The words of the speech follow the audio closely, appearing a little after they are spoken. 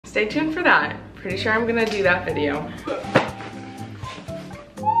stay tuned for that. Pretty sure I'm gonna do that video.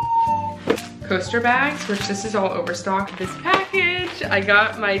 Coaster bags, which this is all overstocked. This package, I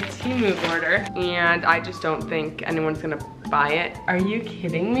got my TEMU order and I just don't think anyone's gonna buy it. Are you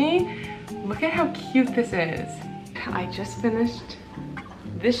kidding me? Look at how cute this is. I just finished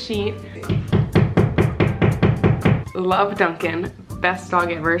this sheet. Love Duncan, best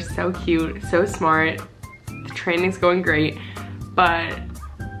dog ever, so cute, so smart. The training's going great, but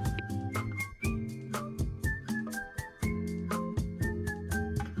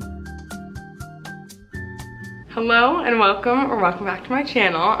hello and welcome back to my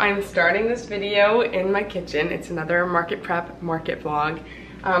channel. I'm starting this video in my kitchen. It's another market prep market vlog.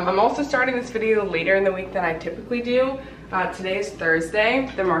 I'm also starting this video later in the week than I typically do. Today is Thursday,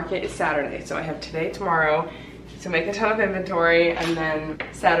 the market is Saturday. So I have today, tomorrow to make a ton of inventory, and then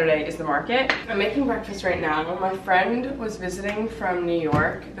Saturday is the market. I'm making breakfast right now. My friend was visiting from New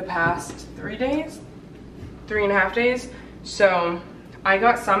York the past 3.5 days. So I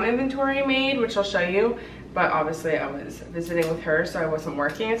got some inventory made, which I'll show you. But obviously I was visiting with her, so I wasn't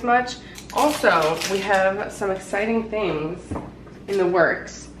working as much. Also, we have some exciting things in the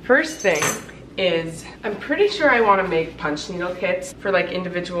works. First thing is, I'm pretty sure I want to make punch needle kits for like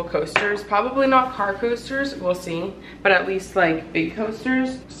individual coasters. Probably not car coasters, we'll see, but at least like big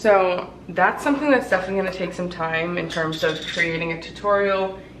coasters. So that's something that's definitely going to take some time in terms of creating a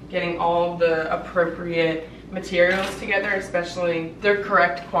tutorial, getting all the appropriate materials together, especially their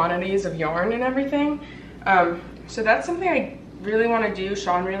correct quantities of yarn and everything. So that's something I really want to do.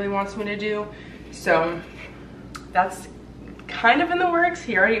 Sean really wants me to do. So that's kind of in the works.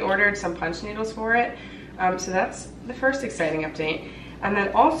 He already ordered some punch needles for it. So that's the first exciting update. And then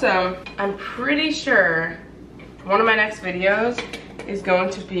also, I'm pretty sure one of my next videos is going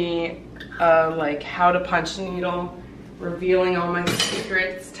to be like how to punch needle, revealing all my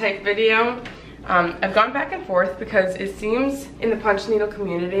secrets type video. I've gone back and forth because it seems in the punch needle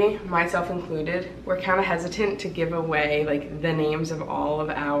community, myself included, we're kind of hesitant to give away like the names of all of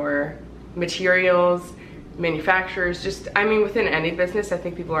our materials, manufacturers. Just, I mean, within any business, I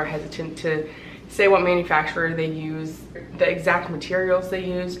think people are hesitant to say what manufacturer they use, the exact materials they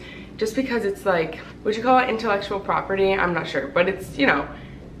use, just because it's like, would you call it intellectual property? I'm not sure, but it's, you know,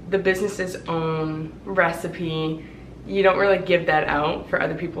 the business's own recipe. You don't really give that out for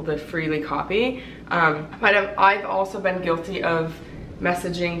other people to freely copy. But I've also been guilty of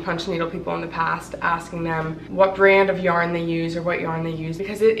messaging punch needle people in the past, asking them what brand of yarn they use or what yarn they use,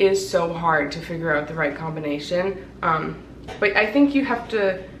 because it is so hard to figure out the right combination. But I think you have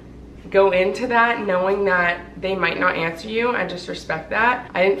to go into that knowing that they might not answer you, and just respect that.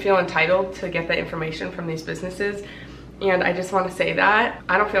 I didn't feel entitled to get that information from these businesses, and I just want to say that.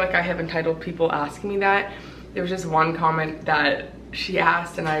 I don't feel like I have entitled people asking me that. There was just one comment that she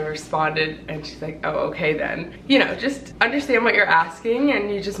asked and I responded, and she's like, oh, okay then. You know, just understand what you're asking and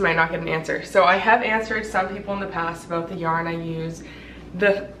you just might not get an answer. So I have answered some people in the past about the yarn I use.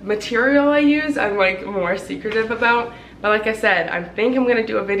 The material I use, I'm like more secretive about. But like I said, I think I'm gonna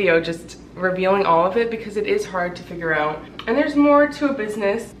do a video just revealing all of it because it is hard to figure out. And there's more to a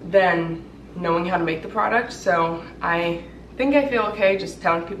business than knowing how to make the product. So I think I feel okay just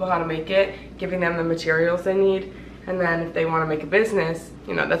telling people how to make it, giving them the materials they need, and then if they want to make a business,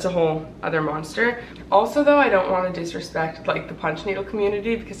 you know, that's a whole other monster. Also though, I don't want to disrespect like the punch needle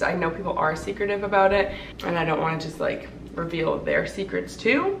community, because I know people are secretive about it, and I don't want to just like reveal their secrets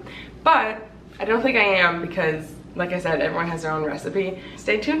too. But I don't think I am, because like I said, everyone has their own recipe.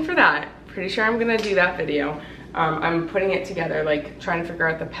 Stay tuned for that. Pretty sure I'm gonna do that video. I'm putting it together, like trying to figure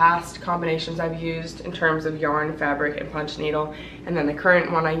out the past combinations I've used in terms of yarn, fabric, and punch needle. And then the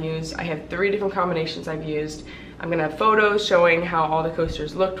current one I use, I have 3 different combinations I've used. I'm gonna have photos showing how all the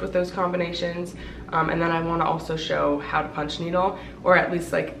coasters looked with those combinations. And then I wanna also show how to punch needle, or at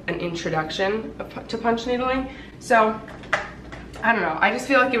least like an introduction to punch needling. So, I don't know, I just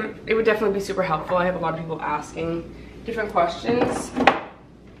feel like it would definitely be super helpful. I have a lot of people asking different questions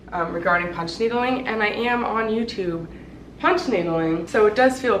regarding punch needling, and I am on YouTube punch needling, so it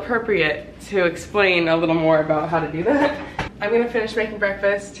does feel appropriate to explain a little more about how to do that. I'm gonna finish making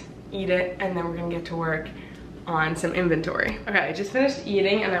breakfast, eat it, and then we're gonna get to work on some inventory. Okay, I just finished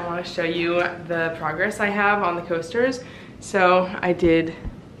eating and I want to show you the progress I have on the coasters. So I did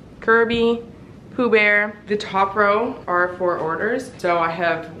Kirby, Pooh Bear. The top row are 4 orders. So I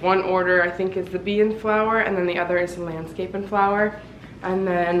have one order, I think is the bee and flower, and then the other is the landscape and flower. And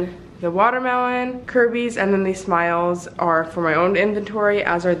then the watermelon, Kirby's, and then these smiles are for my own inventory,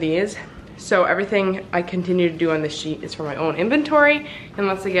 as are these. So everything I continue to do on this sheet is for my own inventory,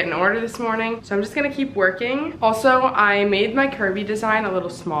 unless I get an order this morning. So I'm just gonna keep working. Also, I made my Kirby design a little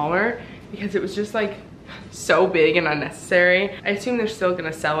smaller because it was just like so big and unnecessary. I assume they're still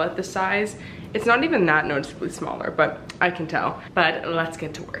gonna sell it this size. It's not even that noticeably smaller, but I can tell. But let's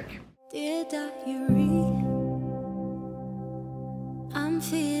get to work. Dear diary, I'm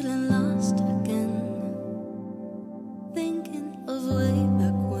feeling lost again, thinking of way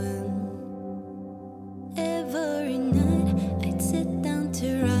back when. Every night I'd sit down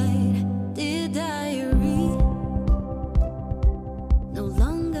to write. Dear diary, no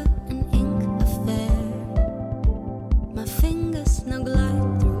longer an ink affair. My fingers now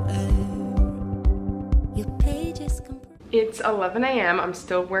glide through air. Your pages It's 11 a.m. I'm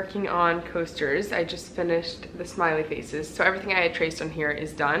still working on coasters. I just finished the smiley faces. So everything I had traced on here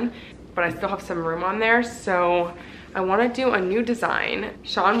is done, but I still have some room on there. So I want to do a new design.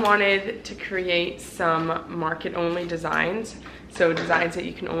 Sean wanted to create some market only designs. So designs that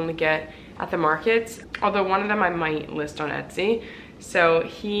you can only get at the markets. Although one of them I might list on Etsy. So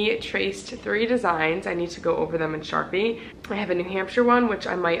he traced 3 designs. I need to go over them in Sharpie. I have a New Hampshire one, which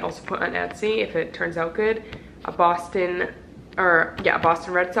I might also put on Etsy if it turns out good. A Boston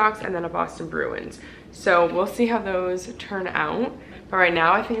Red Sox, and then a Boston Bruins. So we'll see how those turn out. But right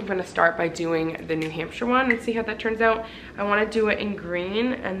now I think I'm gonna start by doing the New Hampshire one and see how that turns out. I wanna do it in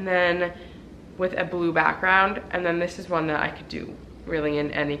green and then with a blue background. And then this is one that I could do really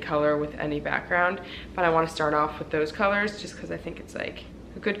in any color with any background. But I wanna start off with those colors just because I think it's like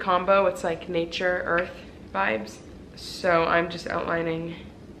a good combo. It's like nature, earth vibes. So I'm just outlining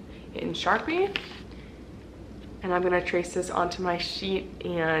in Sharpie. And I'm gonna trace this onto my sheet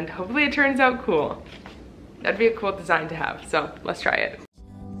and hopefully it turns out cool. That'd be a cool design to have, so let's try it.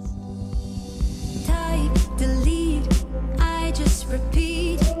 type, delete, I just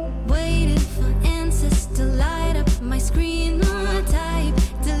repeat, waiting for answers to light up my screen. Type,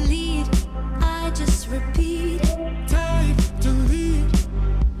 delete, I just repeat, type, delete,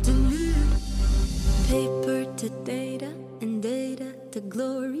 delete. Paper to data and data to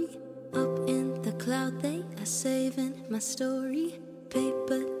glory. Up in the cloud they are saving my story.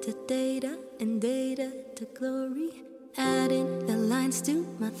 Paper to data and data to glory. Adding the lines to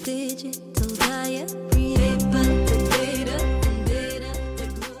my digital diary. Paper to data and data to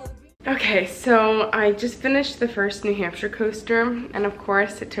glory. Okay, so I just finished the first New Hampshire coaster, and of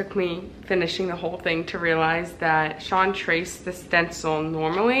course it took me finishing the whole thing to realize that Sean traced the stencil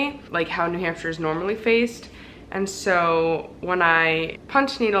normally, like how New Hampshire is normally faced. And so when I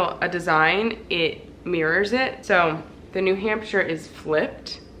punch needle a design, it mirrors it. So the New Hampshire is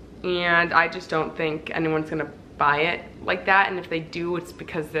flipped, and I just don't think anyone's gonna buy it like that. And if they do, it's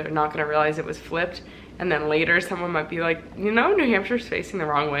because they're not gonna realize it was flipped. And then later someone might be like, you know, New Hampshire's facing the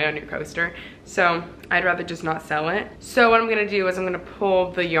wrong way on your coaster. So I'd rather just not sell it. So what I'm gonna do is I'm gonna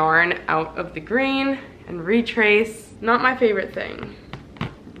pull the yarn out of the green and retrace. Not my favorite thing,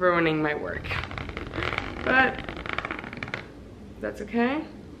 ruining my work. But that's okay.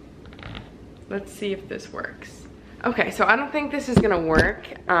 Let's see if this works. Okay, so I don't think this is gonna work,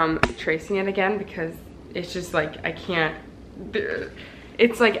 tracing it again, because it's just like, I can't,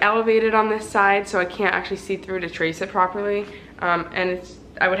 it's like elevated on this side, so I can't actually see through to trace it properly. And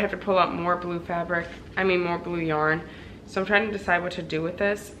I would have to pull out more blue fabric, more blue yarn. So I'm trying to decide what to do with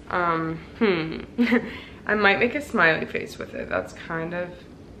this. I might make a smiley face with it. That's kind of,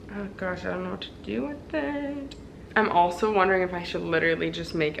 oh gosh, I don't know what to do with it. I'm also wondering if I should literally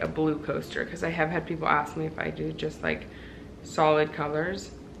just make a blue coaster, because I have had people ask me if I do just like solid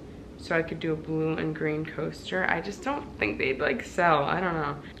colors. So I could do a blue and green coaster. I just don't think they'd like sell, I don't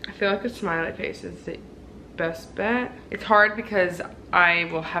know. I feel like a smiley face is the best bet. It's hard because I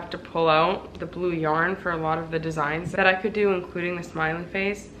will have to pull out the blue yarn for a lot of the designs that I could do, including the smiley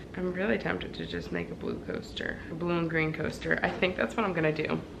face. I'm really tempted to just make a blue coaster, a blue and green coaster. I think that's what I'm gonna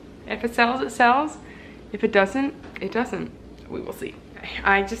do. If it sells, it sells. If it doesn't, it doesn't. We will see.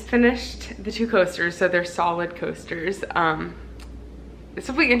 I just finished the 2 coasters, so they're solid coasters. This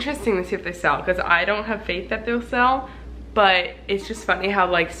will be interesting to see if they sell, because I don't have faith that they'll sell, but it's just funny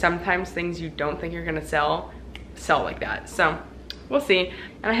how like sometimes things you don't think you're gonna sell like that. So we'll see.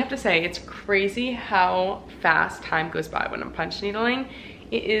 And I have to say, it's crazy how fast time goes by when I'm punch needling.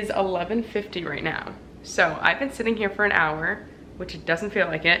 It is 11:50 right now. So I've been sitting here for an hour, which it doesn't feel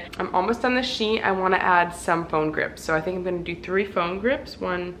like it. I'm almost on the sheet. I wanna add some phone grips. So I think I'm gonna do 3 phone grips,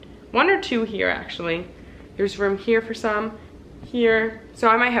 one or 2 here actually. There's room here for some, here. So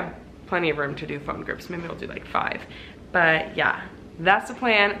I might have plenty of room to do phone grips. Maybe I'll do like 5. But yeah, That's the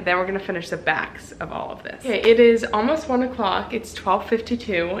plan. Then we're gonna finish the backs of all of this. Okay, it is almost 1 o'clock. It's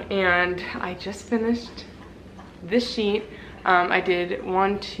 12:52 and I just finished this sheet. I did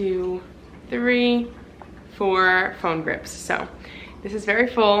 1, 2, 3, 4 phone grips. So this is very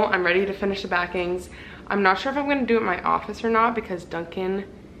full. I'm ready to finish the backings. I'm not sure if I'm gonna do it in my office or not because Duncan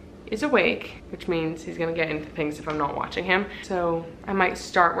is awake, which means he's gonna get into things if I'm not watching him. So I might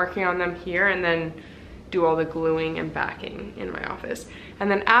start working on them here and then do all the gluing and backing in my office.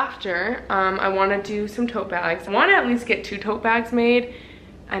 And then after, I wanna do some tote bags. I wanna at least get 2 tote bags made,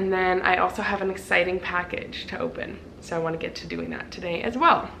 and then I also have an exciting package to open. So I wanna get to doing that today as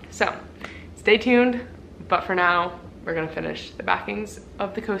well. So stay tuned, but for now, we're gonna finish the backings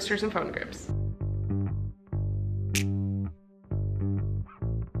of the coasters and phone grips.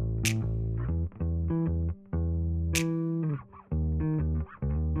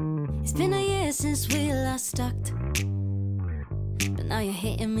 It's been a year since we last talked, but now you're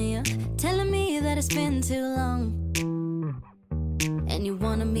hitting me up, telling me that it's been too long, and you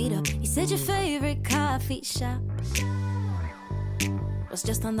wanna meet up. You said your favorite coffee shop was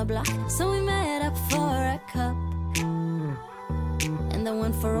just on the block, so we met up for a cup and then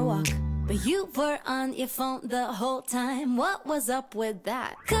went for a walk. But you were on your phone the whole time. What was up with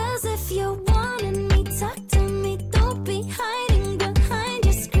that? 'Cause if you wanted me, talk to me. Don't be hiding behind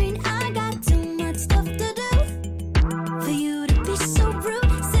your screen. I got too much stuff to do for you to be so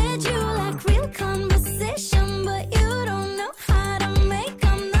rude. Said you like real conversation, but you don't know how to make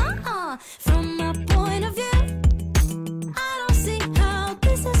them. Nuh-uh. From my point of view, I don't see how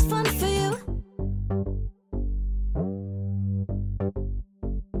this is fun for you.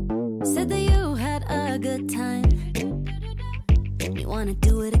 Said that you had a good time, you wanna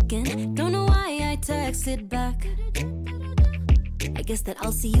do it again. Don't know why I texted back. I guess that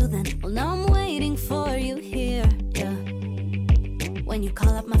I'll see you then. Well, now I'm waiting for you here, yeah. When you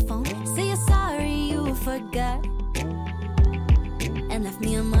call up my phone, say you're sorry you forgot and left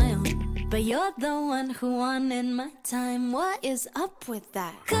me on my own. But you're the one who wanted my time. What is up with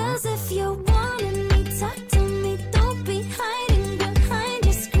that? 'Cause if you wanted me, talk to me. Don't be hiding behind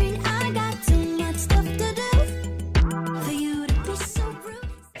your screen. I got too much stuff to do for you to be so rude.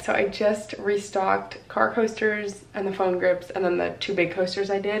 So I just restocked car coasters and the phone grips and then the 2 big coasters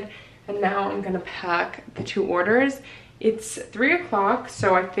I did. And now I'm gonna pack the 2 orders. It's 3 o'clock,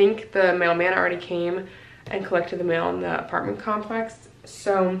 so I think the mailman already came and collected the mail in the apartment complex.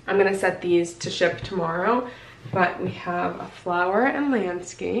 So I'm gonna set these to ship tomorrow. But we have a flower and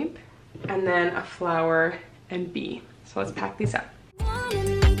landscape and then a flower and bee. So let's pack these up.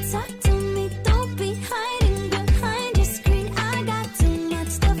 Wanted me, talk to me. Don't be hiding behind your screen. I got too much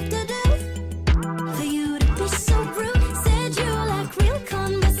stuff to do for you to be so rude. Said you like real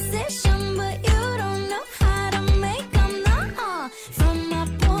conversation, but you don't know how to make them. Nuh-uh. From my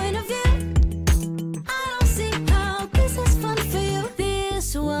point of view, I don't see how this is fun for you.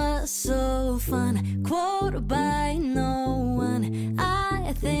 This was so fun, quoted by no one.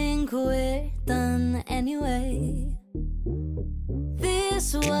 I think we're done anyway.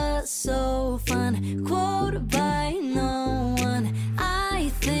 This was so fun, quoted by no one.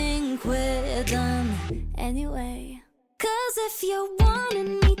 I think we're done anyway. 'Cause if you wanted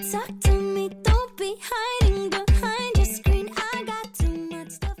me, talk to me. Don't be hiding behind your screen. I got too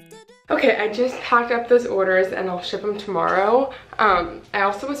much stuff to do. Okay, I just packed up those orders and I'll ship them tomorrow. I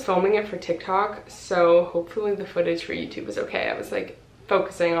also was filming it for TikTok, so hopefully the footage for YouTube is okay. I was like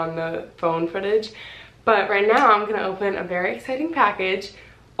focusing on the phone footage. But right now I'm gonna open a very exciting package.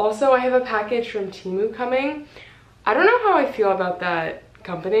 Also, I have a package from TEMU coming. I don't know how I feel about that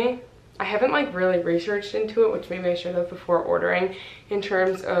company. I haven't like really researched into it, which maybe I should have before ordering, in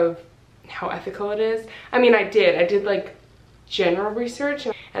terms of how ethical it is. I mean, I did like general research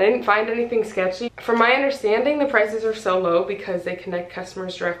and I didn't find anything sketchy. From my understanding, the prices are so low because they connect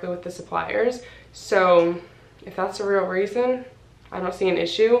customers directly with the suppliers. So if that's the real reason, I don't see an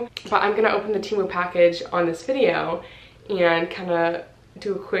issue. But I'm gonna open the TEMU package on this video and kind of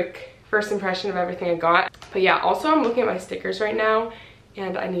do a quick first impression of everything I got. But yeah, also I'm looking at my stickers right now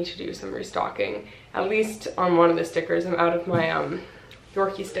and I need to do some restocking. At least on one of the stickers. I'm out of my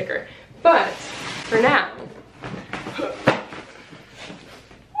Yorkie sticker. But for now,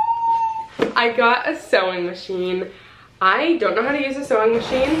 I got a sewing machine. I don't know how to use a sewing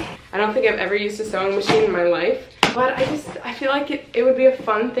machine. I don't think I've ever used a sewing machine in my life, but I feel like it would be a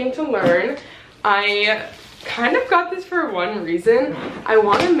fun thing to learn. I kind of got this for one reason. I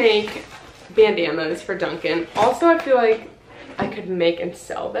want to make bandanas for Duncan. Also, I feel like I could make and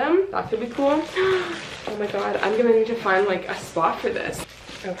sell them. That could be cool. Oh my god, I'm gonna need to find like a spot for this.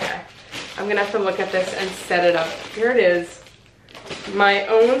 Okay, I'm gonna have to look at this and set it up. Here it is. my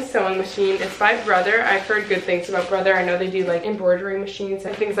own sewing machine. It's by Brother. I've heard good things about Brother. I know they do like embroidery machines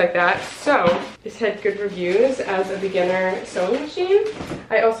and things like that. So this had good reviews as a beginner sewing machine.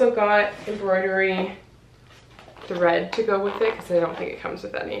 I also got embroidery thread to go with it because I don't think it comes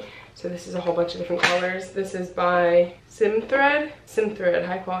with any. So this is a whole bunch of different colors. This is by Simthread,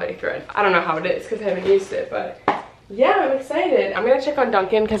 high quality thread. I don't know how it is because I haven't used it, but yeah, I'm excited. I'm gonna check on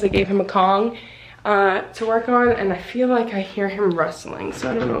Duncan because I gave him a Kong to work on, and I feel like I hear him rustling,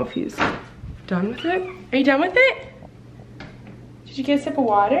 so I don't know if he's done with it. Are you done with it? Did you get a sip of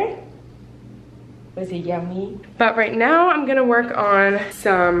water? Was it yummy? But right now I'm gonna work on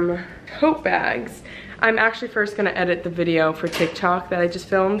some tote bags. I'm actually first gonna edit the video for TikTok that I just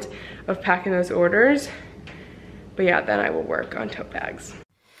filmed of packing those orders. But yeah, then I will work on tote bags.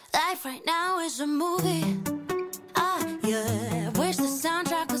 Life right now is a movie. Yeah, wish the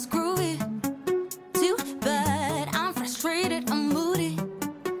soundtrack was groovy. Too bad I'm frustrated, I'm moody.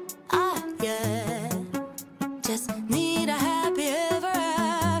 Yeah, just need a happy ever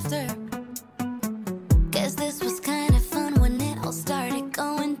after. Guess this was kind of fun when it all started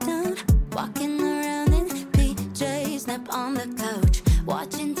going down. Walking around in PJs, nap on the couch,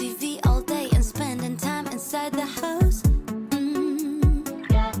 watching TV all day and spending time inside the house.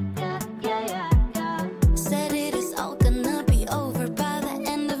 Said it is all gonna be over by the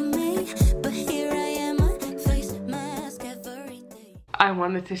end of May, but here I am, a face mask every day. I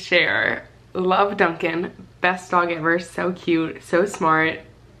wanted to share, love Duncan, best dog ever, so cute, so smart,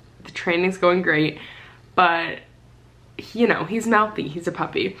 the training's going great, but you know, he's mouthy, he's a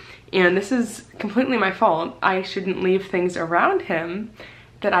puppy, and this is completely my fault. I shouldn't leave things around him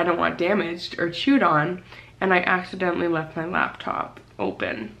that I don't want damaged or chewed on, and I accidentally left my laptop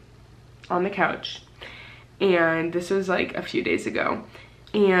open on the couch, and this was like a few days ago,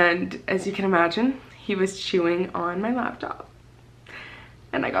 and as you can imagine, he was chewing on my laptop.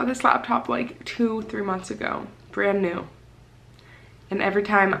 And I got this laptop like 2-3 months ago, brand new. And every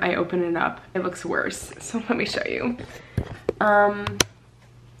time I open it up, it looks worse. So let me show you.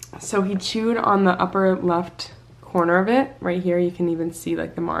 So he chewed on the upper left corner of it. Right here, you can even see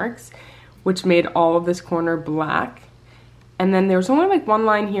like the marks, which made all of this corner black. And then there was only like one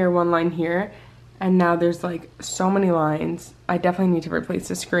line here, and now there's like so many lines. I definitely need to replace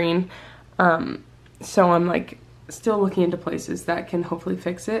the screen. So I'm like still looking into places that can hopefully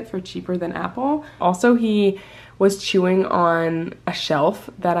fix it for cheaper than Apple. Also, he was chewing on a shelf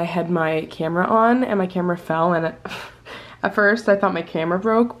that I had my camera on, and my camera fell, and at first I thought my camera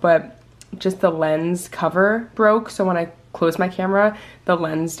broke, but just the lens cover broke. So when I close my camera, the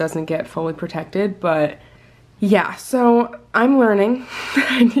lens doesn't get fully protected. But yeah, so I'm learning.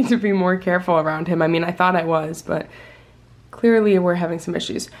 I need to be more careful around him. I mean, I thought I was, but clearly we're having some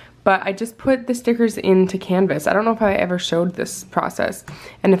issues. But I just put the stickers into Canvas. I don't know if I ever showed this process,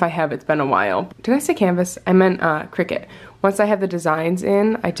 and if I have, it's been a while. Did I say Canvas? I meant Cricut. Once I have the designs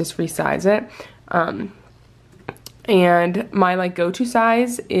in, I just resize it. And my like go-to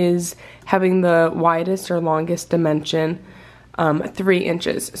size is having the widest or longest dimension 3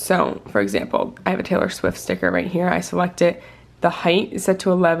 inches. So for example, I have a Taylor Swift sticker right here. I select it. The height is set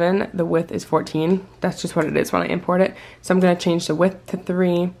to 11, the width is 14. That's just what it is when I import it. So I'm gonna change the width to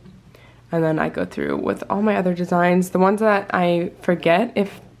 3, and then I go through with all my other designs. The ones that I forget,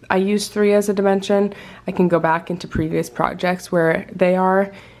 if I use 3 as a dimension, I can go back into previous projects where they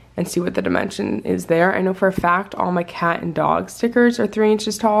are and see what the dimension is there. I know for a fact all my cat and dog stickers are 3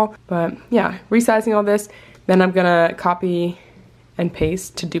 inches tall, but yeah, resizing all this, then I'm gonna copy and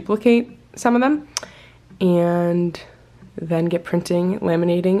paste to duplicate some of them, and then get printing,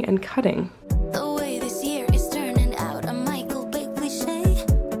 laminating, and cutting. The way this year is turning out a Michael Bay cliche.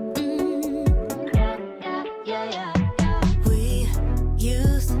 We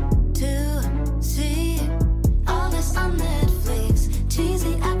used to see all this on Netflix,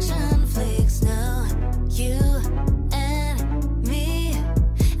 cheesy action flicks. Now you and me.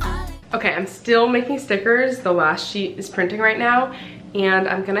 Okay, I'm still making stickers. The last sheet is printing right now, and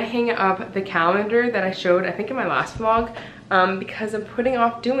I'm gonna hang up the calendar that I showed, I think in my last vlog, because I'm putting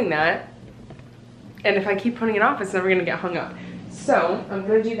off doing that. And if I keep putting it off, it's never gonna get hung up. So I'm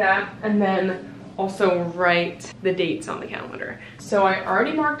gonna do that, and then also write the dates on the calendar. So I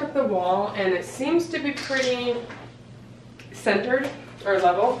already marked up the wall, and it seems to be pretty centered or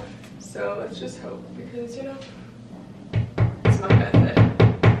level. So let's just hope, because you know, it's not bad fit.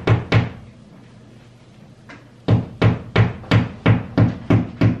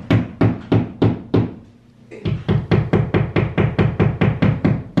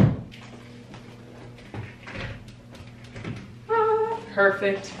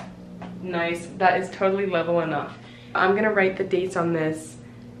 Perfect. Nice. That is totally level enough. I'm gonna write the dates on this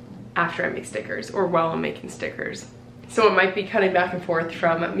after I make stickers or while I'm making stickers. So it might be cutting back and forth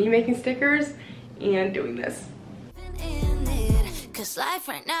from me making stickers and doing this. Cause life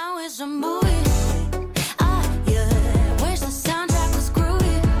right now is a movie. Yeah, where's the soundtrack was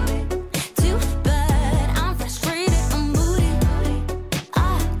groovy. Too bad I'm frustrated, I'm moody.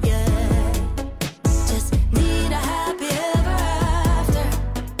 Yeah, just need a happy ever after.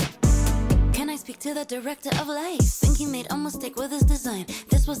 Can I speak to the director of life? Think he made a mistake with his design.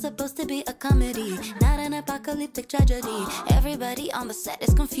 This was supposed to be a comedy, not an apocalyptic tragedy. Everybody on the set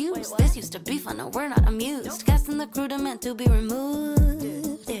is confused. This used to be fun, no, we're not amused. Casting the crew meant to be removed.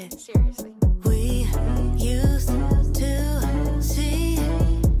 Yeah. Seriously. We used to see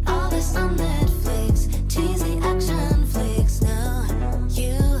all this on Netflix, cheesy action flicks. Now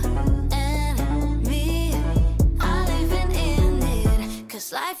you and me are living in it.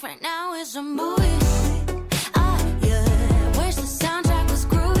 Cause life right now is a movie.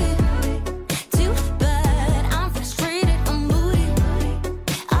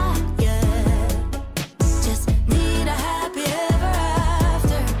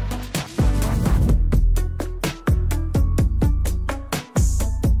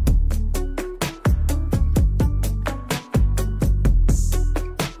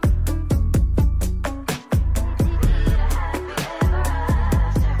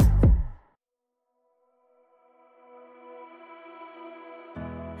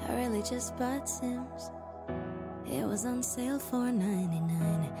 Just bought Sims. It was on sale for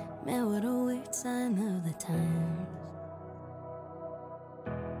 $99. Man, what a weird sign of the times.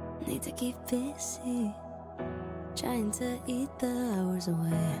 Need to keep busy, trying to eat the hours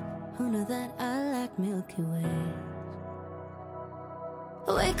away. Who knew that I like Milky Way?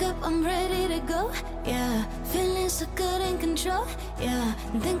 Wake up, I'm ready to go. Yeah, feeling so good in control. Yeah,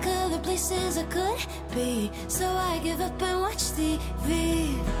 and think of the places I could be. So I give up and watch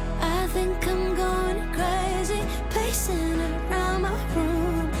TV. I think I'm going crazy, pacing around my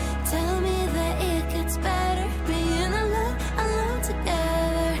room. Tell me that it gets better being alone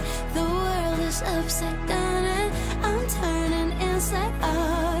together. The world is upside down and I'm turning inside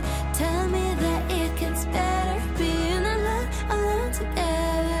out. Tell me that it gets better being alone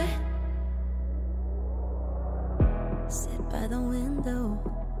together. Sit by the window,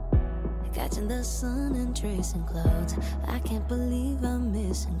 catching the sun and tracing clouds. I can't believe I'm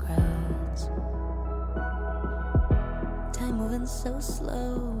missing crowds. Time moving so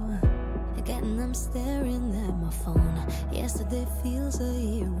slow, again I'm staring at my phone. Yesterday feels a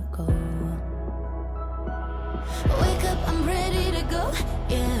year ago. Wake up, I'm ready to go.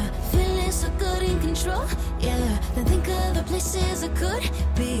 Yeah, feeling so good in control. Yeah, then think of the places I could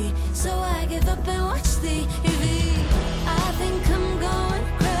be. So I give up and watch TV. I think I'm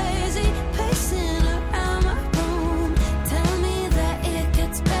going crazy, pacing around my room. Tell me that it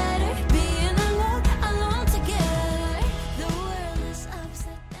gets better being alone together. The world is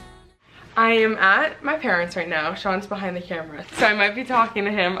upside down. I am at my parents right now. Sean's behind the camera. So I might be talking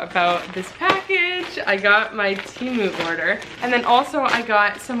to him about this package. I got my TEMU order. And then also I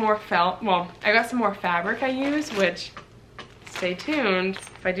got some more felt. Well, I got some more fabric I use, which, stay tuned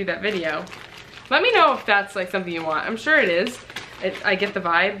if I do that video. Let me know if that's like something you want. I'm sure it is. I get the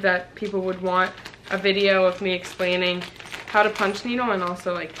vibe that people would want a video of me explaining how to punch needle and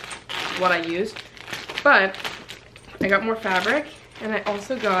also like what I used. But I got more fabric. And I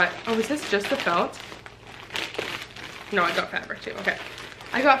also got, oh, is this just the felt? No, I got fabric too, okay.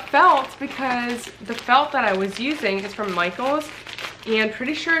 I got felt because the felt that I was using is from Michael's and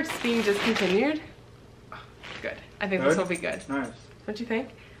pretty sure it's being discontinued. Oh, good, I think this will be good. Nice. Don't you think?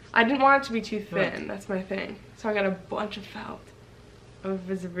 I didn't want it to be too thin, that's my thing. So I got a bunch of felt. Oh,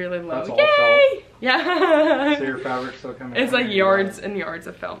 it's really low. That's all Yay! felt? Yeah. So your fabric's still coming It's out? like yards and yards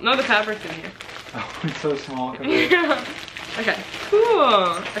of felt. No, the fabric's in here. Oh, it's so small. Yeah. Okay,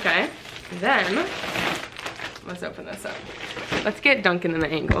 cool. Okay, then let's open this up. Let's get Duncan in the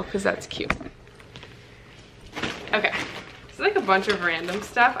angle because that's cute. Okay, it's like a bunch of random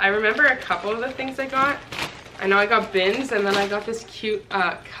stuff. I remember a couple of the things I got. I know I got bins and then I got this cute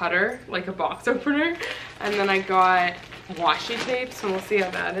cutter, like a box opener. And then I got washi tape, so we'll see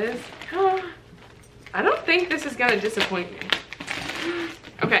how that is. I don't think this is gonna disappoint me.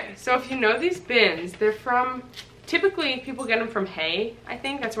 Okay, so if you know these bins, they're from, typically people get them from Hay, I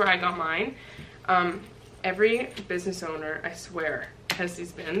think. That's where I got mine. Every business owner, I swear, has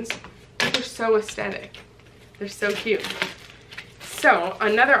these bins. They're so aesthetic. They're so cute. So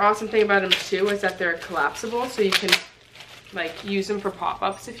another awesome thing about them too is that they're collapsible, so you can like use them for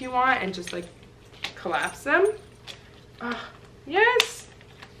pop-ups if you want and just like collapse them. Yes.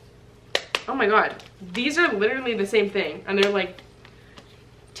 Oh my god, these are literally the same thing, and they're like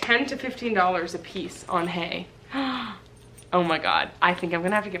 $10 to $15 a piece on hay. Oh my god, I think I'm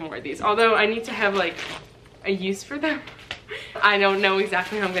gonna have to get more of these. Although I need to have like a use for them. I don't know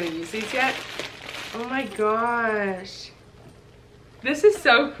exactly how I'm gonna use these yet. Oh my gosh. This is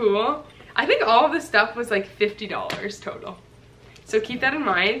so cool. I think all of this stuff was like $50 total. So keep that in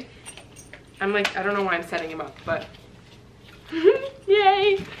mind. I'm like, I don't know why I'm setting them up, but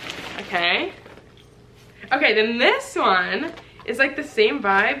yay. Okay. Okay, then this one is like the same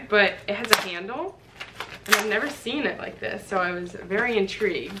vibe, but it has a handle. And I've never seen it like this, so I was very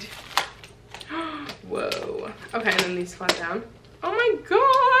intrigued. Whoa. Okay, and then these flip down. Oh my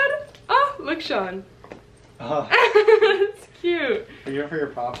god! Oh, look, Sean. Oh. It's cute. Are you for your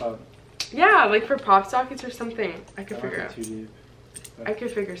pop-up? Yeah, like for pop sockets or something. I could figure out. Too deep. I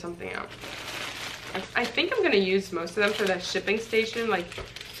could figure something out. I think I'm gonna use most of them for that shipping station, like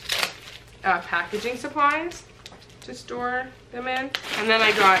packaging supplies to store them in. And then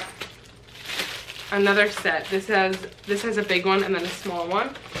I got another set. This has a big one and then a small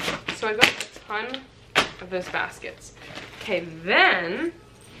one. So I got a ton of those baskets. Okay, then,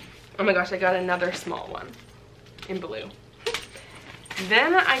 oh my gosh, I got another small one in blue.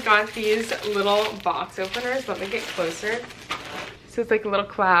 Then I got these little box openers. Let me get closer. So it's like a little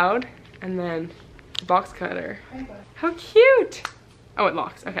cloud and then a box cutter. How cute! Oh, it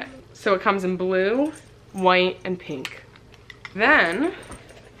locks, okay. So it comes in blue, white, and pink. Then,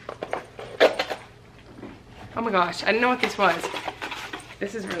 oh my gosh, I didn't know what this was.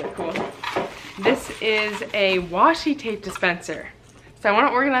 This is really cool. This is a washi tape dispenser. So I want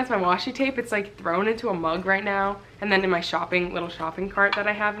to organize my washi tape. It's like thrown into a mug right now and then in my little shopping cart that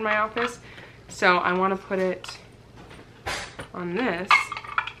I have in my office. So I want to put it on this.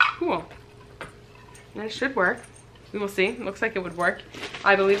 Cool. And it should work. We will see. It looks like it would work.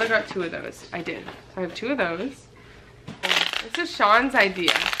 I believe I got 2 of those. I did. So I have 2 of those. This is Sean's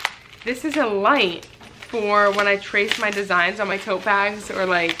idea. This is a light for when I trace my designs on my tote bags or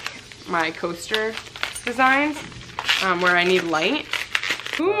like my coaster designs where I need light.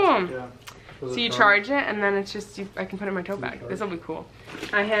 Cool. Yeah. So you charge it and then it's just, I can put it in my tote bag. This will be cool.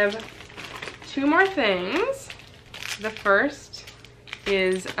 I have 2 more things. The first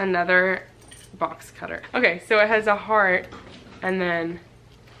is another box cutter. Okay, so it has a heart and then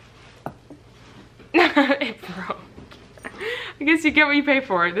it broke. I guess you get what you pay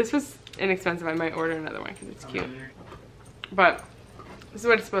for. This was inexpensive. I might order another one because it's cute. But this is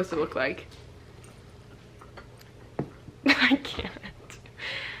what it's supposed to look like. I can't.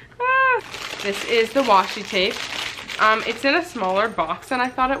 Ah. This is the washi tape. It's in a smaller box than I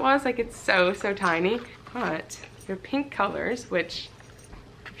thought it was. Like it's so tiny. But they're pink colors, which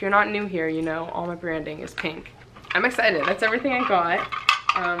if you're not new here, you know all my branding is pink. I'm excited. That's everything I got.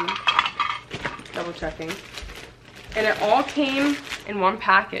 Double checking. And it all came in one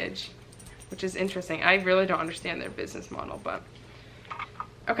package, which is interesting. I really don't understand their business model, but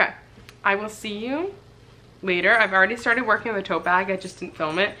okay. I will see you later. I've already started working on the tote bag. I just didn't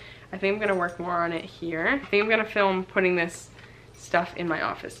film it. I think I'm gonna work more on it here. I think I'm gonna film putting this stuff in my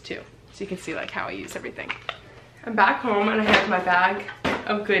office too, so you can see like how I use everything. I'm back home and I have my bag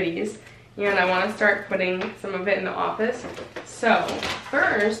of goodies and I want to start putting some of it in the office. So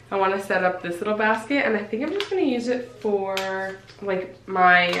first I want to set up this little basket and I think I'm just going to use it for like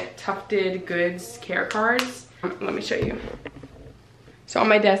my tufted goods care cards. Let me show you. So on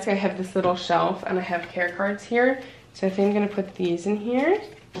my desk I have this little shelf and I have care cards here. So I think I'm going to put these in here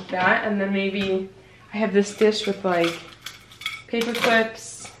like that, and then maybe I have this dish with like paper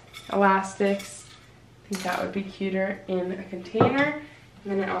clips, elastics. I think that would be cuter in a container.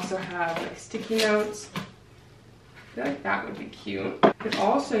 And then I also have like sticky notes. I feel like that would be cute. I could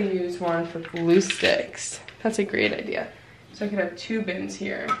also use one for glue sticks. That's a great idea. So I could have 2 bins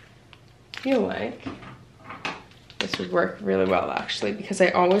here. I feel like this would work really well actually, because I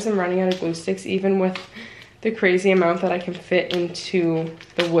always am running out of glue sticks, even with the crazy amount that I can fit into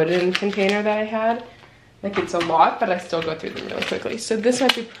the wooden container that I had. Like it's a lot, but I still go through them really quickly. So this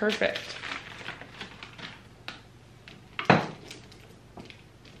might be perfect.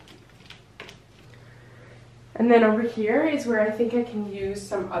 And then over here is where I think I can use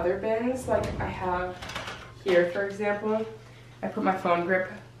some other bins. Like I have here, for example, I put my phone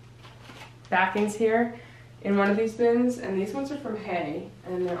grip backings here in one of these bins, and these ones are from Hay,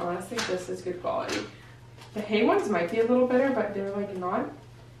 and they're honestly just as good quality. The Hay ones might be a little better, but they're like not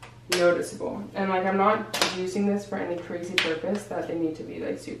noticeable. And like I'm not using this for any crazy purpose that they need to be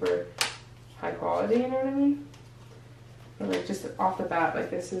like super high quality, you know what I mean? But like just off the bat, like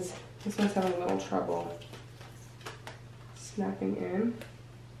this one's having a little trouble snapping in.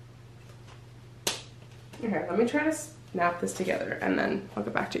 Okay, let me try to snap this together and then I'll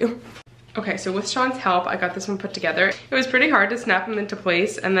get back to you. Okay, so with Sean's help, I got this one put together. It was pretty hard to snap them into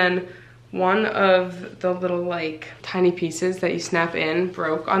place, and then one of the little like tiny pieces that you snap in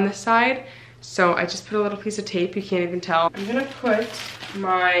broke on this side. So I just put a little piece of tape, you can't even tell. I'm gonna put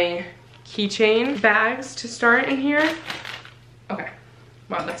my keychain bags to start in here. Okay,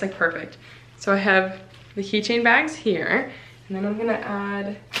 wow, that's like perfect. So I have the keychain bags here, and then I'm gonna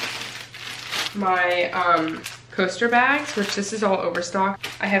add my coaster bags, which this is all overstock.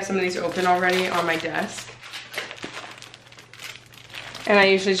 I have some of these open already on my desk. And I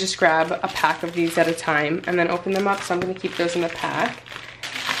usually just grab a pack of these at a time and then open them up, so I'm gonna keep those in the pack.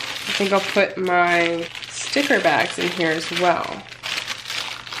 I think I'll put my sticker bags in here as well.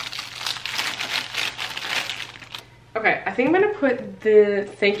 Okay, I think I'm gonna put the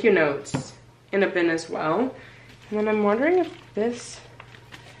thank you notes in a bin as well. And then I'm wondering if this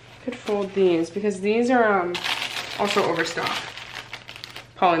could fold these, because these are also overstock.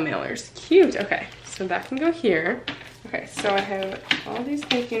 Poly mailers, cute. Okay, so that can go here. Okay, so I have all these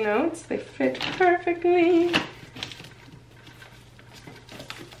thank you notes. They fit perfectly.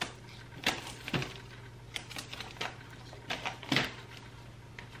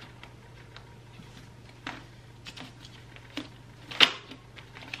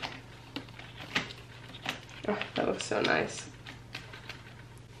 Oh, that looks so nice.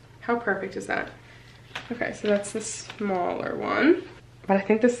 How perfect is that? Okay, so that's the smaller one. But I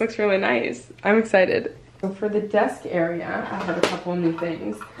think this looks really nice. I'm excited. So for the desk area, I have a couple of new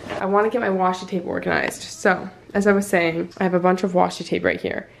things. I want to get my washi tape organized. So, as I was saying, I have a bunch of washi tape right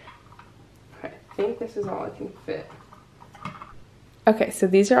here. Okay, I think this is all I can fit. Okay, so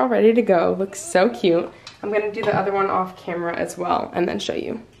these are all ready to go. Looks so cute. I'm going to do the other one off camera as well and then show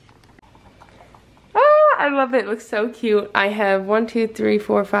you. I love it. It looks so cute. I have 1, 2, 3,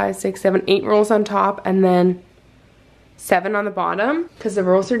 4, 5, 6, 7, 8 rolls on top and then 7 on the bottom because the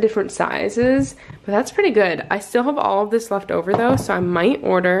rolls are different sizes, but that's pretty good. I still have all of this left over though, so I might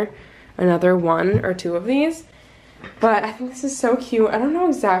order another 1 or 2 of these. But I think this is so cute. I don't know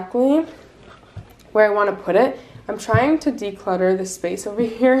exactly where I want to put it. I'm trying to declutter the space over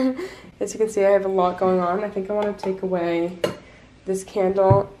here. As you can see, I have a lot going on. I think I want to take away this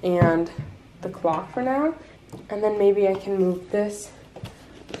candle and the clock for now, and then maybe I can move this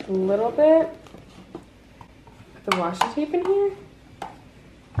a little bit. Put the washi tape in here.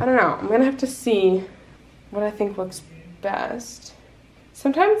 I don't know. I'm gonna have to see what I think looks best.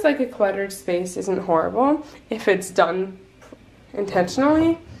 Sometimes like a cluttered space isn't horrible if it's done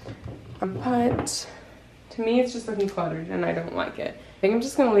intentionally, but to me it's just looking cluttered and I don't like it. I think I'm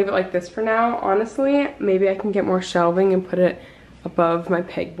just gonna leave it like this for now. Honestly, maybe I can get more shelving and put it above my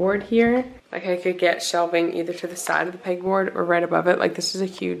pegboard here. Like I could get shelving either to the side of the pegboard or right above it. Like this is a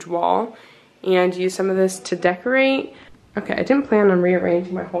huge wall, and use some of this to decorate. Okay, I didn't plan on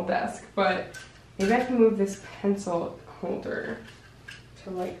rearranging my whole desk, but maybe I can move this pencil holder to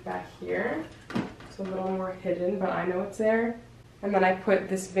like back here. It's a little more hidden, but I know it's there. And then I put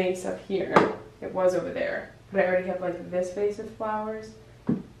this vase up here. It was over there, but I already have like this vase with flowers.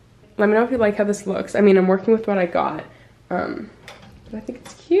 Let me know if you like how this looks. I mean, I'm working with what I got, but I think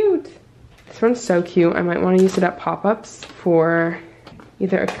it's cute. This one's so cute. I might want to use it at pop-ups for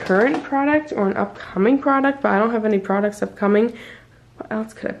either a current product or an upcoming product, but I don't have any products upcoming. What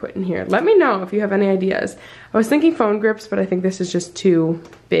else could I put in here? Let me know if you have any ideas. I was thinking phone grips, but I think this is just too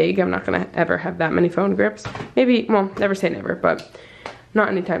big. I'm not gonna ever have that many phone grips. Maybe, well, never say never, but not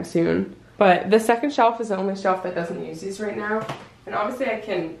anytime soon. But the second shelf is the only shelf that doesn't use these right now. And obviously I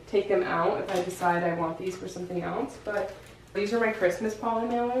can take them out if I decide I want these for something else, but these are my Christmas poly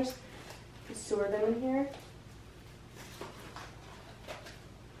mailers. Store them in here.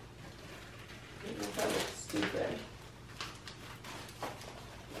 That looks stupid.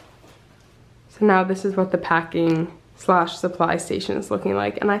 So now this is what the packing / supply station is looking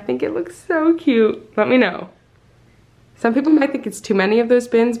like, and I think it looks so cute. Let me know. Some people might think it's too many of those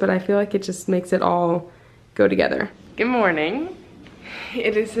bins, but I feel like it just makes it all go together. Good morning.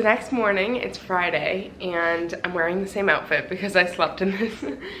 It is the next morning, it's Friday, and I'm wearing the same outfit because I slept in this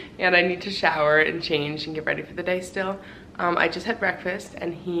and I need to shower and change and get ready for the day still. I just had breakfast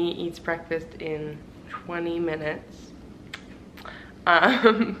and he eats breakfast in 20 minutes.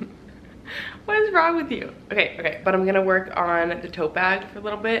 What is wrong with you? Okay, but I'm gonna work on the tote bag for a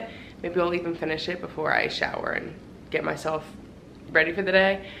little bit. Maybe I'll even finish it before I shower and get myself ready for the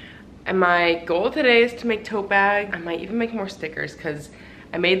day. And my goal today is to make tote bag. I might even make more stickers because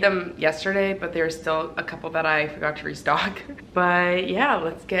I made them yesterday, but there's still a couple that I forgot to restock. But yeah,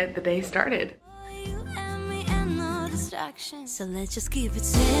 let's get the day started. You and me and no distractions, so let's just keep it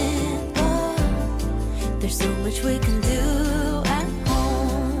simple. There's so much we can do at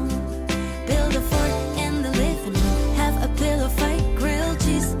home. Build a fort in the living room, have a pillow fight, grilled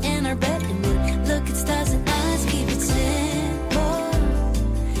cheese in our bedroom. Look at stars and eyes, keep it simple.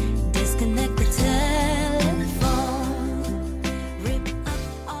 Disconnect the telephone, rip up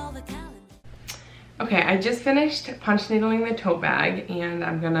all the calendars. Okay, I just finished punch needling the tote bag and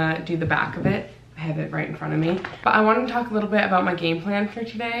I'm gonna do the back of it. I have it right in front of me. But I wanted to talk a little bit about my game plan for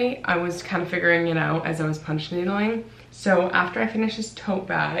today. I was kind of figuring it out as I was punch needling. So after I finish this tote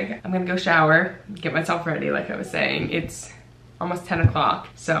bag, I'm gonna go shower, get myself ready like I was saying. It's almost 10 o'clock,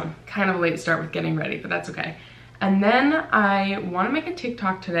 so kind of a late start with getting ready, but that's okay. And then I want to make a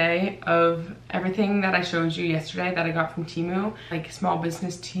TikTok today of everything that I showed you yesterday that I got from TEMU, like small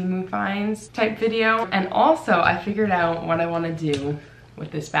business TEMU finds type video. And also I figured out what I want to do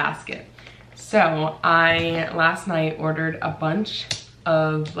with this basket. So I last night ordered a bunch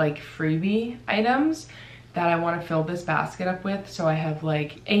of like freebie items that I want to fill this basket up with. So I have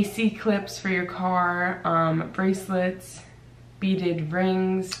like AC clips for your car, bracelets, beaded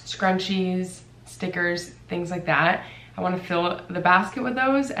rings, scrunchies, stickers, things like that. I want to fill the basket with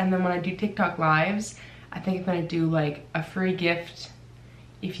those, and then when I do TikTok lives, I think I'm gonna do like a free gift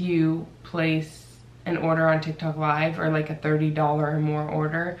if you place an order on TikTok live, or like a $30 or more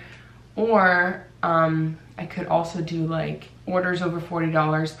order. Or I could also do like orders over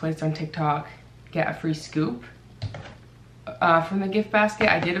 $40 placed on TikTok, get a free scoop from the gift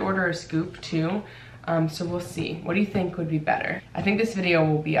basket. I did order a scoop too. So we'll see. What do you think would be better? I think this video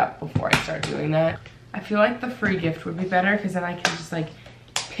will be up before I start doing that. I feel like the free gift would be better because then I can just like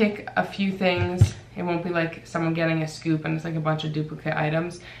pick a few things. It won't be like someone getting a scoop and it's like a bunch of duplicate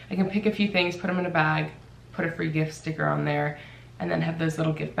items. I can pick a few things, put them in a bag, put a free gift sticker on there, and then have those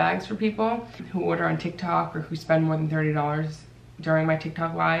little gift bags for people who order on TikTok or who spend more than $30 during my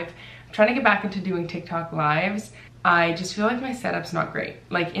TikTok live. I'm trying to get back into doing TikTok lives. I just feel like my setup's not great.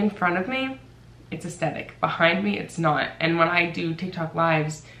 Like in front of me, it's aesthetic. Behind me, it's not. And when I do TikTok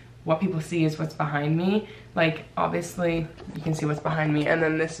lives, what people see is what's behind me. Like obviously you can see what's behind me, and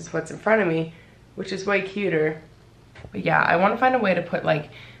then this is what's in front of me, which is way cuter. But yeah, I want to find a way to put like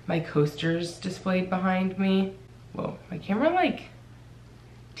my coasters displayed behind me. Whoa, my camera like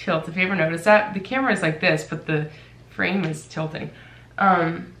tilts. If you ever notice that, the camera is like this, but the frame is tilting.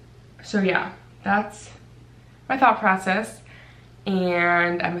 So yeah, that's my thought process.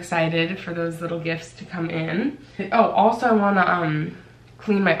 And I'm excited for those little gifts to come in. Oh, also I wanna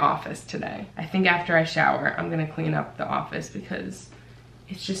clean my office today. I think after I shower, I'm gonna clean up the office because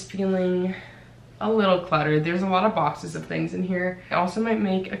it's just feeling a little cluttered. There's a lot of boxes of things in here. I also might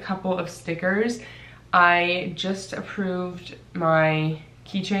make a couple of stickers. I just approved my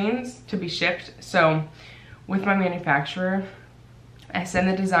keychains to be shipped. So with my manufacturer, I send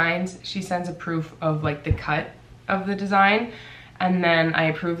the designs, she sends a proof of like the cut of the design, and then I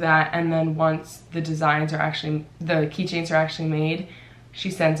approve that, and then once the designs are actually, the keychains are actually made, she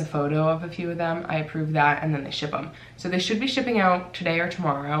sends a photo of a few of them, I approve that, and then they ship them. So they should be shipping out today or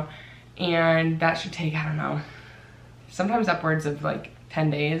tomorrow, and that should take, I don't know, sometimes upwards of like 10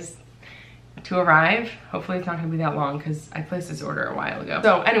 days to arrive. Hopefully it's not gonna be that long because I placed this order a while ago.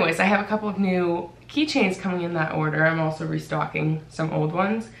 So anyways, I have a couple of new keychains coming in that order. I'm also restocking some old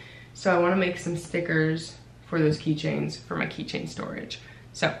ones. So I wanna make some stickers for those keychains for my keychain storage.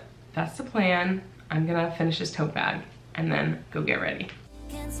 So that's the plan. I'm gonna finish this tote bag and then go get ready.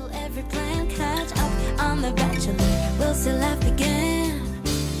 Cancel every plan, catch up on the Bachelor. We'll still laugh again.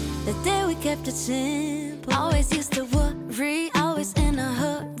 The day we kept it simple. Always used to worry, always in a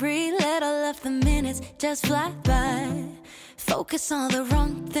hurry. Let all of the minutes just fly by. Focus on the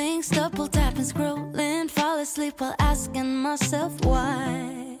wrong things, double tapping, scrolling. Fall asleep while asking myself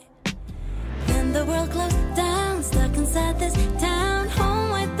why. Then the world closed down, stuck inside this town.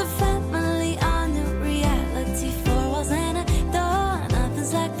 Home with the family on new reality. Four walls and a door,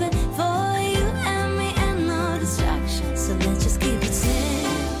 nothing's like before. You and me and no distractions. So let's just keep it simple.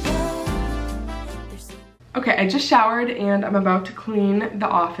 Okay, I just showered and I'm about to clean the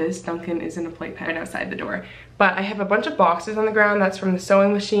office. Duncan is in a playpen outside the door. But I have a bunch of boxes on the ground. That's from the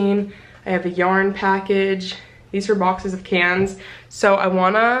sewing machine. I have a yarn package. These are boxes of cans. So I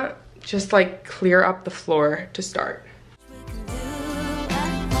wanna just like clear up the floor to start.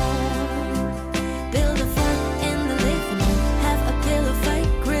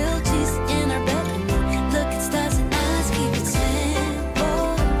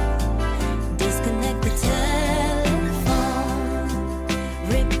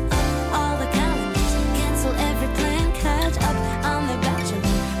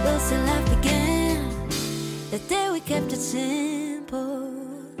 The day we kept it simple.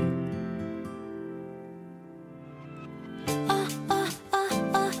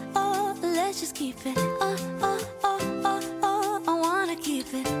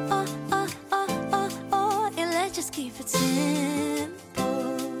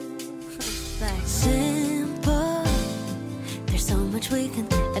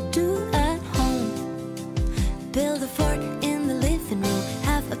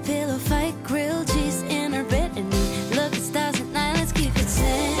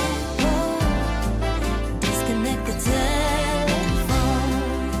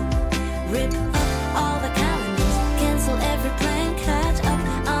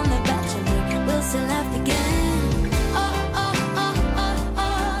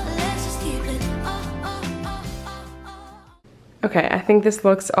 Okay, I think this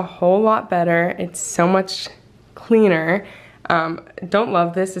looks a whole lot better. It's so much cleaner. Don't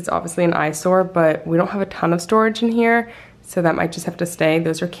love this, it's obviously an eyesore, but we don't have a ton of storage in here, so that might just have to stay.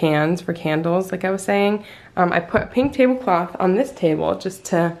 Those are cans for candles, like I was saying. I put a pink tablecloth on this table just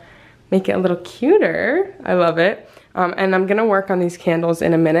to make it a little cuter. I love it. And I'm gonna work on these candles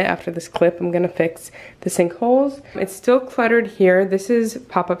in a minute after this clip. I'm gonna fix the sinkholes. It's still cluttered here. This is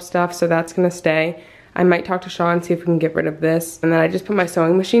pop-up stuff, so that's gonna stay. I might talk to Sean and see if we can get rid of this. And then I just put my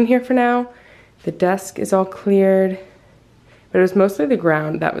sewing machine here for now. The desk is all cleared, but it was mostly the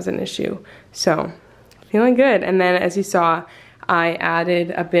ground that was an issue. So, feeling good. And then as you saw, I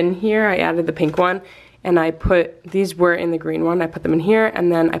added a bin here. I added the pink one, and I put, these were in the green one. I put them in here,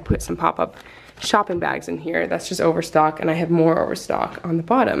 and then I put some pop-up shopping bags in here. That's just overstock, and I have more overstock on the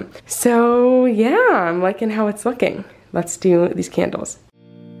bottom. So yeah, I'm liking how it's looking. Let's do these candles.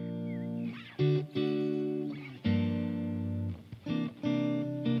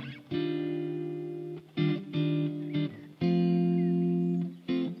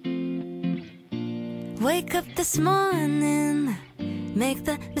 Wake up this morning, make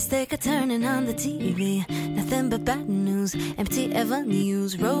the mistake of turning on the TV. Nothing but bad news, empty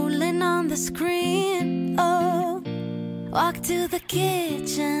avenues rolling on the screen. Oh, walk to the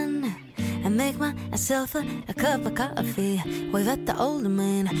kitchen and make myself a cup of coffee. Wave at the older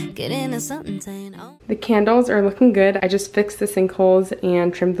man, get into something tame. Oh. The candles are looking good. I just fixed the sinkholes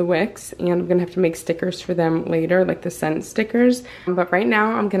and trimmed the wicks, and I'm gonna have to make stickers for them later, like the scent stickers. But right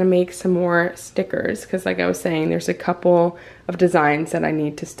now I'm gonna make some more stickers because, like I was saying, there's a couple of designs that I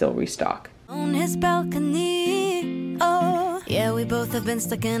need to still restock. On his balcony, oh yeah, we both have been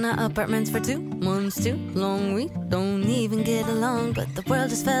stuck in our apartments for 2 months too long. We don't even get along, but the world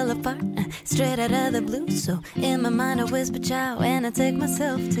just fell apart straight out of the blue. So in my mind I whisper ciao, and I take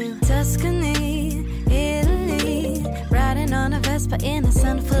myself to Tuscany, Italy, riding on a Vespa in a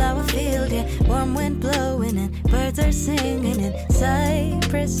sunflower field. Yeah, warm wind blowing and birds are singing in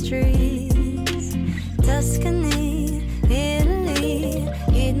cypress trees. Tuscany, Italy,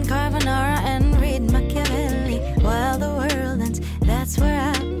 eating carbonara and reading Machiavelli while the world ends. That's where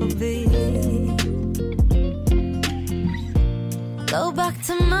I will be. Go back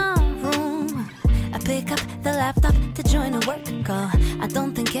to my room. I pick up the laptop to join a work call. I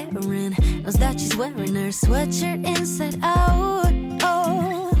don't think Karen knows that she's wearing her sweatshirt inside out.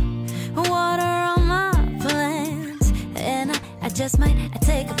 Oh, water on my plants, and I just might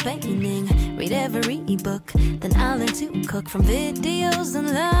take a painting, read every book, then I'll learn to cook from videos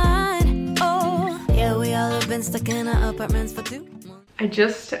online. Oh, yeah, we all have been stuck in our apartments for 2 months. I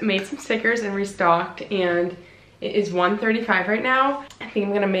just made some stickers and restocked, and it is 1:35 right now. I think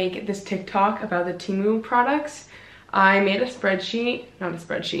I'm gonna make this TikTok about the TEMU products. I made a spreadsheet, not a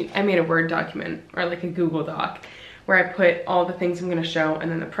spreadsheet, I made a Word document, or like a Google Doc, where I put all the things I'm gonna show and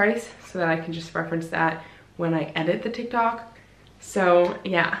then the price, so that I can just reference that when I edit the TikTok. So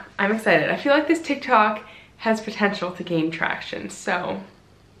yeah, I'm excited. I feel like this TikTok has potential to gain traction, so.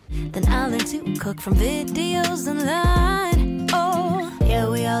 Then I'll learn to cook from videos online. Oh, yeah,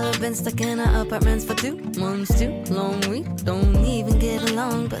 we all have been stuck in our apartments for 2 months too long. We don't even get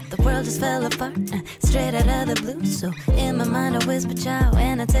along, but the world just fell apart straight out of the blue. So in my mind I whisper ciao,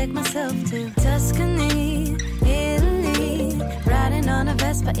 and I take myself to Tuscany, Italy, riding on a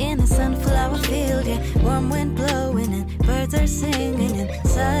Vespa in a sunflower field. Yeah, warm wind blowing and birds are singing in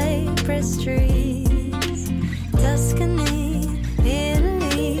cypress trees. Tuscany,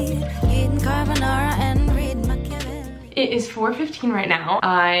 Italy, eating carbonara and reading Machiavelli. It is 4:15 right now.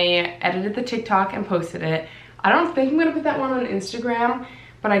 I edited the TikTok and posted it. I don't think I'm gonna put that one on Instagram,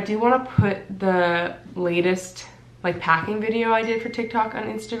 but I do wanna put the latest like packing video I did for TikTok on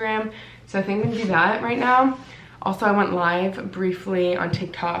Instagram. So I think I'm gonna do that right now. Also, I went live briefly on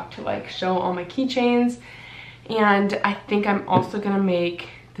TikTok to like show all my keychains. And I think I'm also gonna make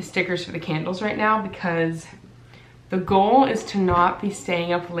the stickers for the candles right now, because the goal is to not be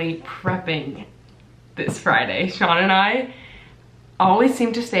staying up late prepping this Friday. Sean and I always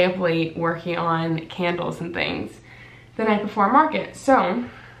seem to stay up late working on candles and things the night before market. So,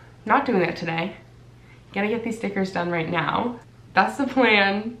 not doing that today. Gonna get these stickers done right now. That's the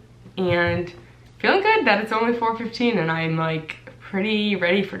plan, and feeling good that it's only 4:15 and I'm like pretty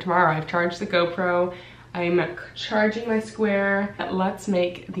ready for tomorrow. I've charged the GoPro, I'm charging my Square. Let's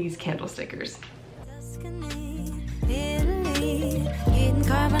make these candle stickers. Tuscany, Italy, eating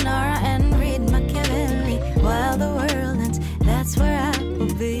carbonara and reading Machiavelli while the world ends. That's where I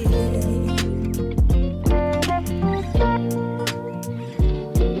will be.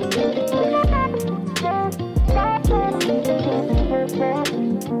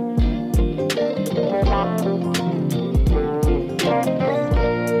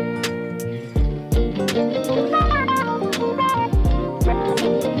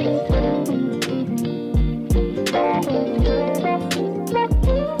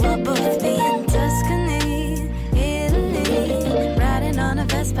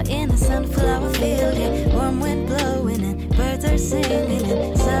 pass by in a sunflower field. Yeah, warm wind blowing and birds are singing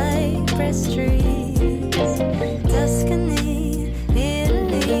in cypress trees. Tuscany,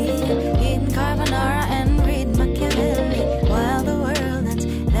 Italy, eating carbonara and reading Machiavelli. While the world ends,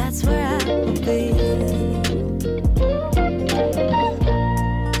 that's where I will be.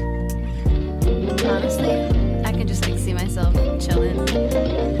 Honestly, I can just like see myself chilling,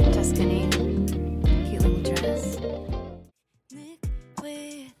 Tuscany, cute little dress.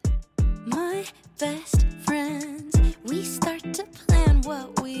 With my best friends, we start to plan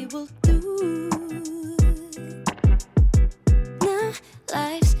what we will do. Now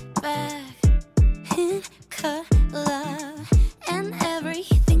life's back in color, and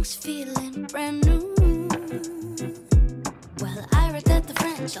everything's feeling brand new. Well, I read that the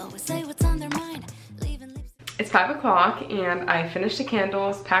French always say what's on their mind. It's 5 o'clock and I finished the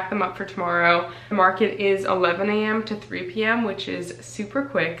candles, packed them up for tomorrow. The market is 11 a.m. to 3 p.m., which is super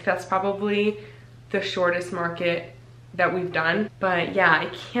quick. That's probably the shortest market that we've done. But yeah,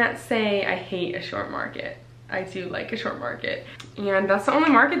 I can't say I hate a short market. I do like a short market. And that's the only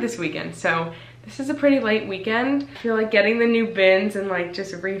market this weekend. So this is a pretty late weekend. I feel like getting the new bins and like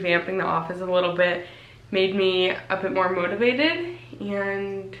just revamping the office a little bit made me a bit more motivated.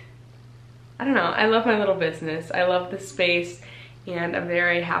 And I don't know, I love my little business. I love the space and I'm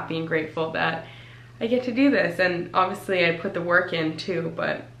very happy and grateful that I get to do this. And obviously I put the work in too,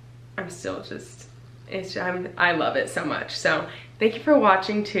 but I'm still just, I love it so much. So thank you for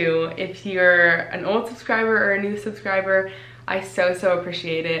watching too. If you're an old subscriber or a new subscriber, I so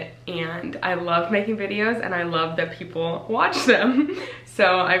appreciate it. And I love making videos and I love that people watch them. So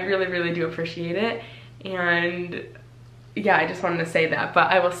I really do appreciate it. And yeah, I just wanted to say that,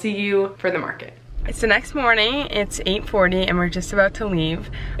 but I will see you for the market. It's the next morning, it's 8:40 and we're just about to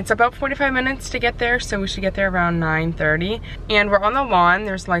leave. It's about 45 minutes to get there, so we should get there around 9:30. And we're on the lawn,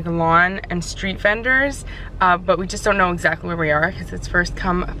 there's like lawn and street vendors, but we just don't know exactly where we are because it's first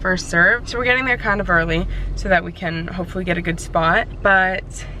come, first served. So we're getting there kind of early so that we can hopefully get a good spot.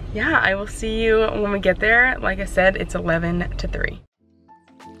 But yeah, I will see you when we get there. Like I said, it's 11 to 3.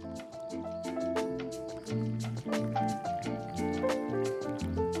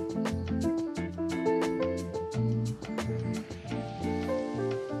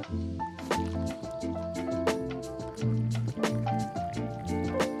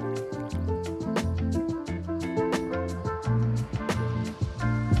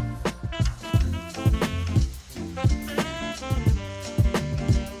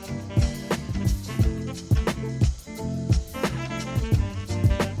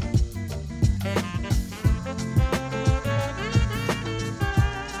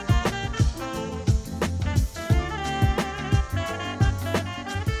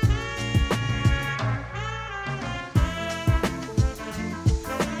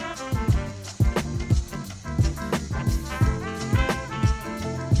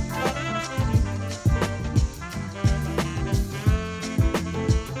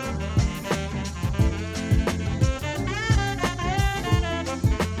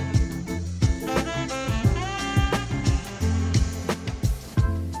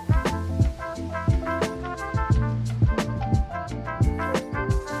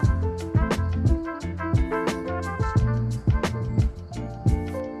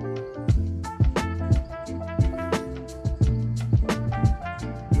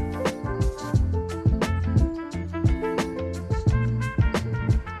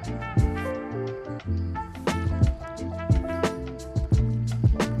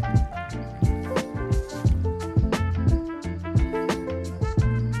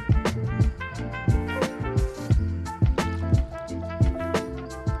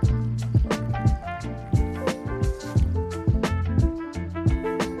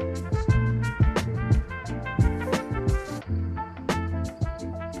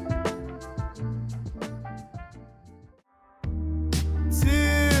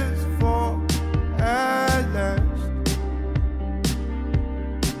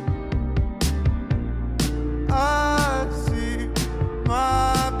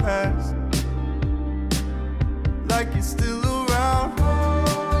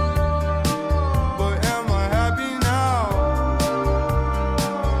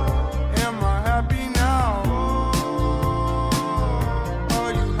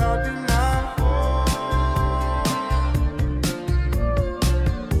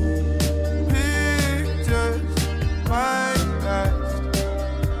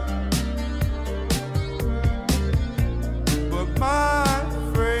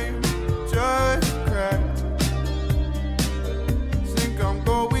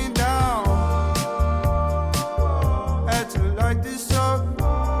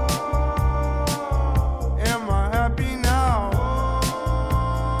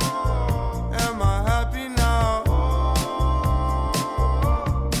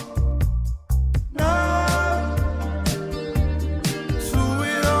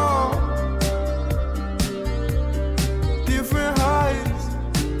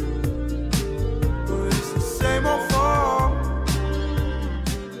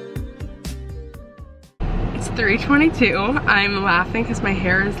 3:22. I'm laughing because my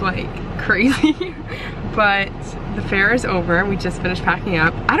hair is like crazy, but the fair is over. We just finished packing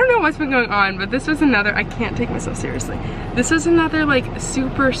up. I don't know what's been going on, but this was another, I can't take myself seriously. This was another like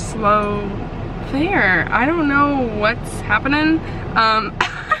super slow fair. I don't know what's happening.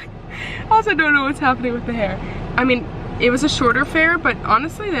 Also don't know what's happening with the hair. I mean, it was a shorter fair, but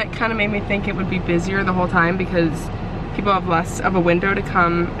honestly that kind of made me think it would be busier the whole time because people have less of a window to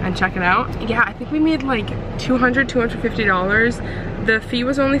come and check it out. Yeah, I think we made like $200, $250. The fee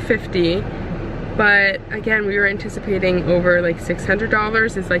was only $50, but again, we were anticipating over like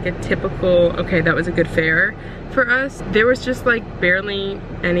 $600 is like a typical, okay, that was a good fair for us. There was just like barely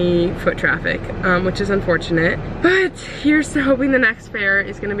any foot traffic, which is unfortunate. But here's to hoping the next fair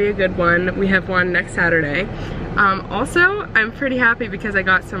is gonna be a good one. We have one next Saturday. Also, I'm pretty happy because I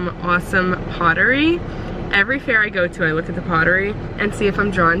got some awesome pottery. Every fair I go to, I look at the pottery and see if I'm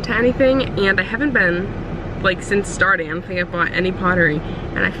drawn to anything, and I haven't been, like since starting, I don't think I've bought any pottery,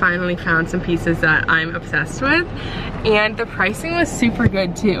 and I finally found some pieces that I'm obsessed with. And the pricing was super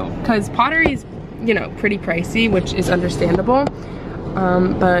good too, because pottery is, you know, pretty pricey, which is understandable.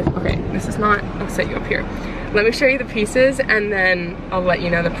 But okay, this is not, I'll set you up here. Let me show you the pieces and then I'll let you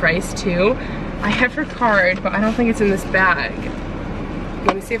know the price too. I have her card, but I don't think it's in this bag.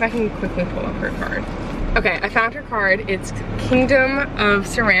 Let me see if I can quickly pull up her card. Okay, I found her card. It's Kingdom of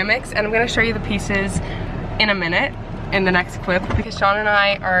Ceramics, and I'm gonna show you the pieces in a minute in the next clip because Sean and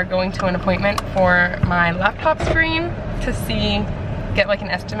I are going to an appointment for my laptop screen to see, get like an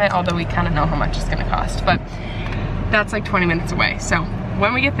estimate, although we kind of know how much it's gonna cost, but that's like 20 minutes away. So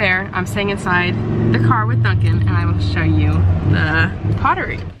when we get there, I'm staying inside the car with Duncan and I will show you the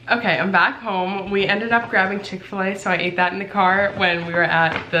pottery. Okay, I'm back home. We ended up grabbing Chick-fil-A, so I ate that in the car when we were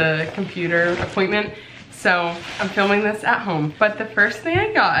at the computer appointment. So I'm filming this at home. But the first thing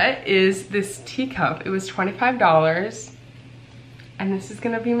I got is this teacup. It was $25. And this is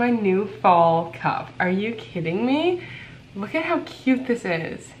gonna be my new fall cup. Are you kidding me? Look at how cute this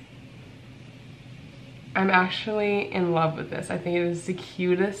is. I'm actually in love with this. I think it is the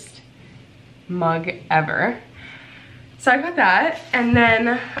cutest mug ever. So I got that, and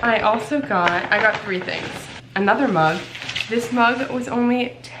then I got 3 things. Another mug. This mug was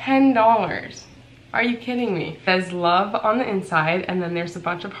only $10. Are you kidding me? It says love on the inside, and then there's a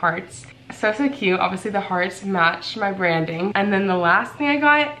bunch of hearts. So cute. Obviously the hearts match my branding. And then the last thing I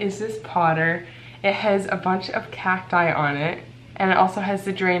got is this potter. It has a bunch of cacti on it, and it also has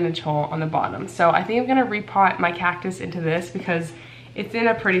the drainage hole on the bottom. So I think I'm gonna repot my cactus into this because it's in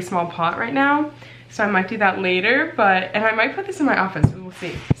a pretty small pot right now. So I might do that later, and I might put this in my office, we'll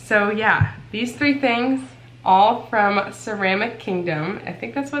see. So yeah, these 3 things, all from Ceramic Kingdom. I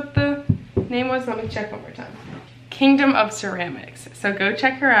think that's what the name was. Let me check one more time. Kingdom of Ceramics. So go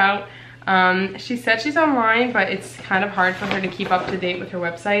check her out. She said she's online, but it's kind of hard for her to keep up to date with her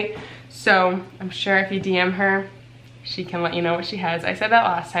website. So I'm sure if you DM her, she can let you know what she has. I said that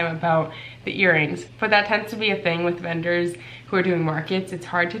last time about the earrings, but that tends to be a thing with vendors who are doing markets. It's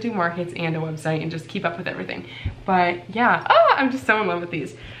hard to do markets and a website and just keep up with everything. But yeah, I'm just so in love with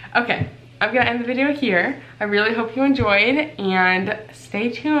these. Okay, I'm gonna end the video here. I really hope you enjoyed, and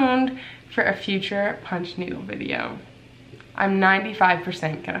stay tuned for a future punch needle video. I'm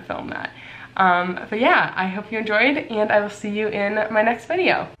 95% gonna film that. But yeah, I hope you enjoyed, and I will see you in my next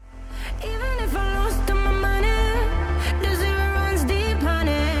video.